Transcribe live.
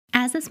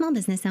As a small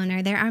business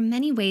owner, there are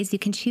many ways you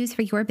can choose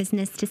for your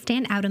business to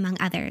stand out among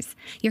others.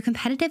 Your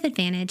competitive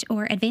advantage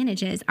or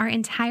advantages are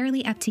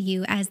entirely up to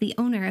you as the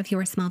owner of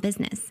your small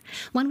business.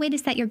 One way to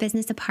set your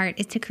business apart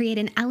is to create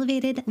an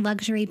elevated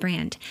luxury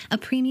brand, a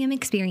premium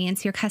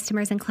experience your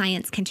customers and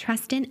clients can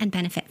trust in and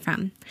benefit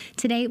from.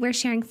 Today, we're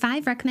sharing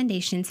 5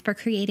 recommendations for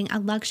creating a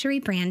luxury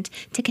brand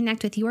to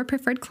connect with your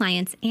preferred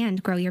clients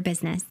and grow your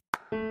business.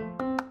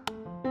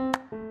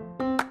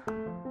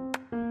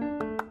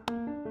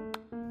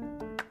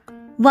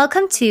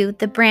 Welcome to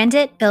the Brand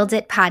It, Build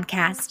It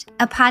podcast,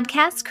 a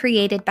podcast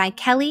created by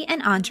Kelly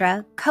and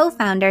Andra,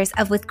 co-founders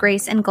of With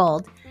Grace and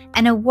Gold,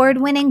 an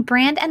award-winning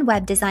brand and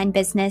web design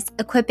business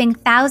equipping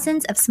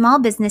thousands of small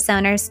business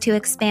owners to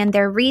expand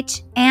their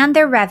reach and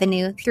their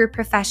revenue through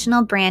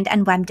professional brand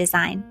and web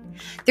design.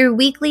 Through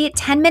weekly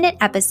 10-minute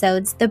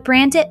episodes, the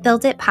Brand It,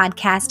 Build It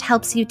podcast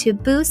helps you to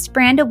boost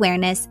brand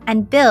awareness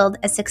and build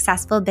a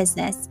successful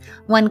business,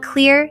 one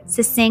clear,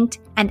 succinct,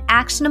 and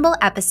actionable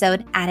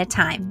episode at a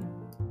time.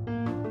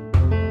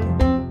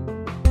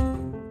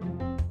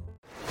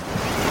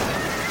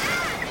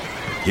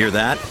 Hear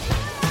that?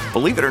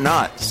 Believe it or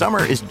not,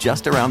 summer is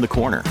just around the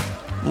corner.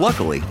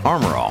 Luckily,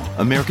 Armor All,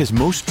 America's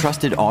most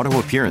trusted auto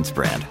appearance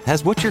brand,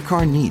 has what your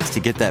car needs to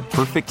get that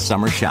perfect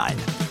summer shine.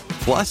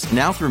 Plus,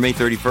 now through May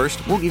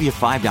 31st, we'll give you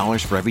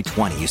 $5 for every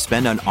 $20 you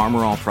spend on Armor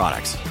All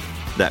products.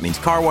 That means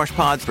car wash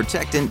pods,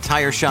 protectant,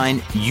 tire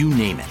shine, you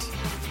name it.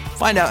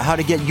 Find out how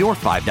to get your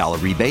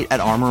 $5 rebate at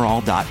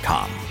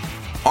armorall.com.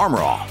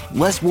 Armor All,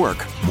 less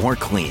work, more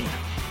clean.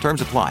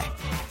 Terms apply.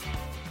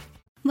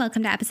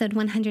 Welcome to episode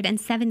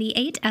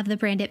 178 of the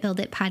Brand It, Build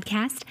It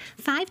podcast,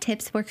 5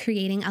 tips for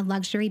creating a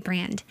luxury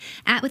brand.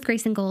 At With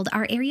Grace and Gold,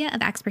 our area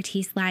of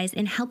expertise lies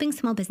in helping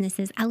small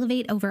businesses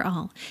elevate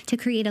overall, to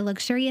create a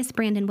luxurious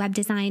brand and web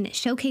design,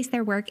 showcase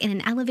their work in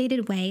an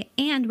elevated way,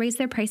 and raise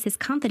their prices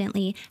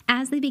confidently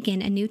as they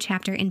begin a new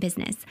chapter in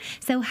business.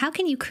 So how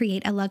can you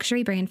create a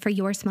luxury brand for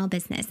your small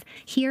business?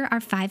 Here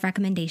are 5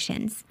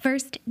 recommendations.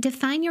 First,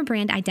 define your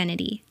brand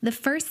identity. The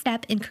first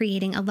step in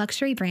creating a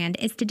luxury brand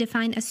is to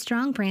define a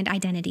strong brand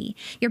identity.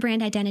 Your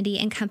brand identity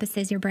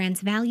encompasses your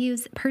brand's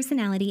values,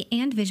 personality,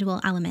 and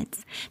visual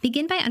elements.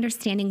 Begin by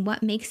understanding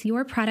what makes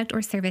your product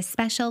or service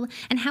special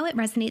and how it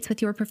resonates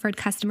with your preferred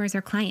customers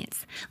or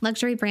clients.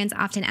 Luxury brands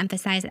often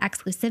emphasize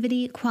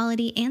exclusivity,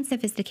 quality, and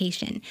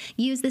sophistication.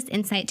 Use this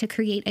insight to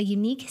create a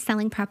unique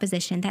selling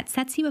proposition that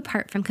sets you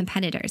apart from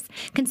competitors.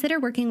 Consider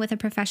working with a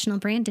professional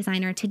brand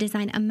designer to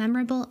design a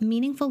memorable,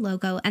 meaningful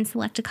logo and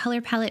select a color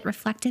palette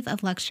reflective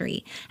of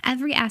luxury.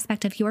 Every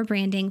aspect of your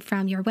branding,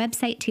 from your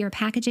website to your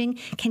packaging,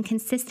 can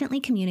consistently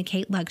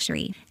communicate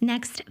luxury.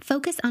 Next,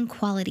 focus on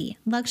quality.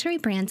 Luxury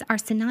brands are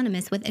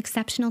synonymous with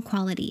exceptional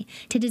quality.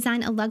 To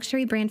design a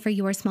luxury brand for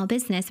your small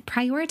business,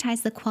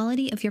 prioritize the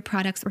quality of your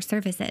products or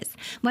services.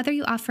 Whether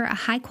you offer a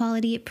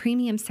high-quality,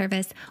 premium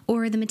service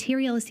or the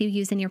materials you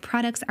use in your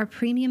products are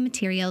premium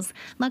materials,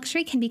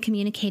 luxury can be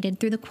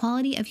communicated through the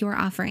quality of your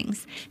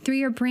offerings. Through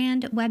your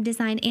brand, web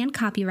design, and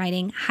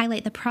copywriting,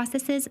 highlight the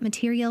processes,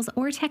 materials,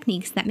 or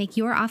techniques that make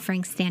your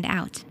offerings stand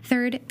out.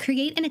 Third,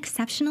 create an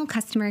exceptional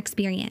customer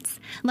experience.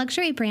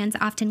 Luxury brands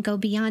often go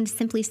beyond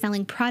simply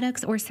selling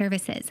products or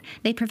services.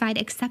 They provide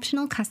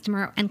exceptional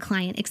customer and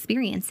client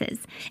experiences.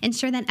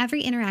 Ensure that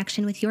every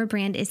interaction with your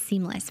brand is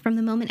seamless, from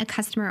the moment a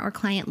customer or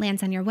client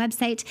lands on your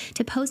website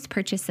to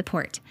post-purchase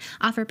support.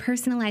 Offer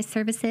personalized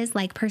services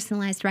like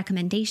personalized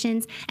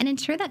recommendations, and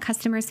ensure that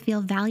customers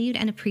feel valued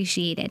and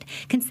appreciated.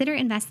 Consider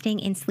investing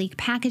in sleek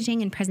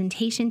packaging and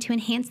presentation to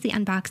enhance the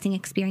unboxing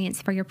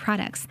experience for your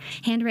products.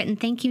 Handwritten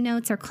thank you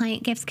notes or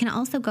client gifts can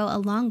also go a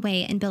long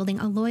way in building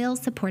a loyal,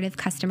 supportive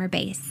customer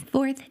base.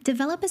 Fourth,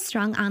 develop a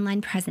strong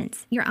online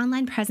presence. Your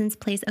online presence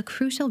plays a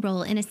crucial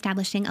role in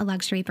establishing a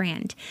luxury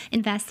brand.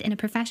 Invest in a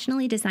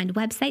professionally designed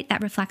website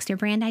that reflects your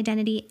brand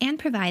identity and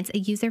provides a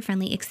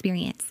user-friendly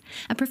experience.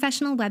 A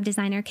professional web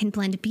designer can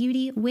blend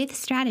beauty with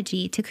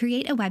strategy to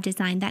create a web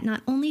design that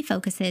not only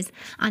focuses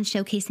on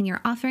showcasing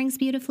your offerings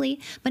beautifully,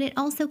 but it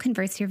also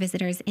converts your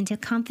visitors into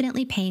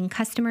confidently paying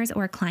customers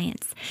or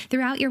clients.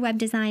 Throughout your web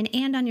design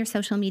and on your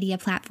social media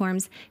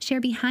platforms,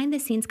 share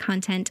behind-the-scenes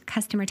content,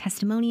 customer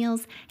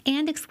testimonials,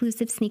 and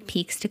exclusive sneak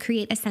peeks to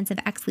create a sense of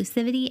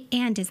exclusivity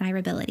and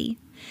desirability.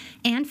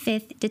 And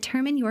fifth,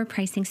 determine your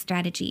pricing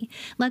strategy.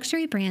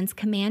 Luxury brands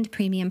command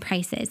premium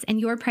prices, and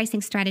your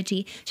pricing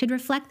strategy should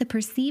reflect the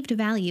perceived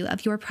value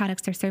of your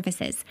products or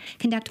services.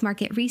 Conduct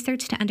market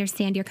research to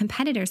understand your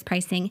competitors'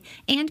 pricing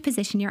and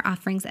position your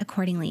offerings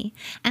accordingly.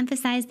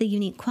 Emphasize the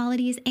unique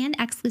qualities and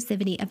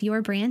exclusivity of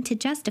your brand to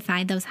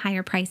justify those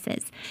higher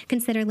prices.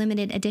 Consider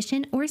limited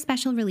edition or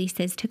special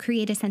releases to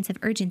create a sense of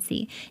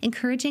urgency,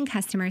 encouraging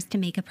customers to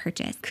make a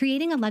purchase.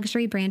 Creating a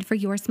luxury brand for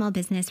your small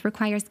business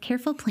requires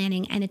careful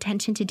planning and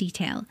attention to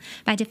detail.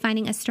 By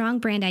defining a strong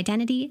brand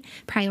identity,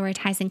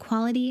 prioritizing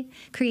quality,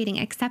 creating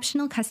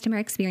exceptional customer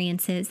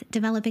experiences,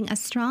 developing a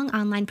strong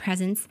online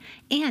presence,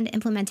 and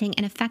implementing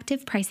an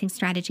effective pricing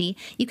strategy,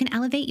 you can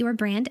elevate your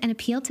brand and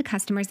appeal to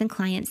customers and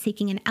clients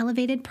seeking an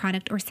elevated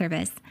product or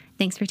service.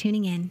 Thanks for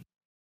tuning in.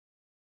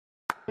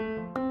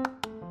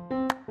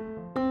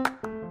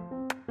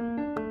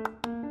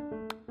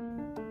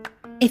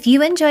 If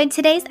you enjoyed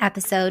today's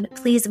episode,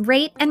 please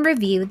rate and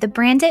review the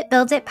Brand It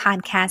Build It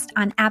podcast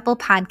on Apple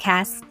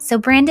Podcasts so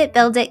Brand It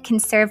Build It can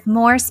serve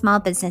more small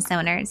business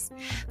owners.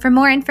 For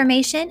more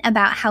information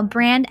about how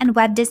brand and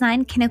web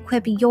design can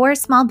equip your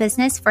small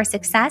business for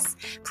success,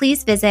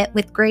 please visit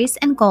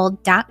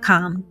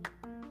withgraceandgold.com.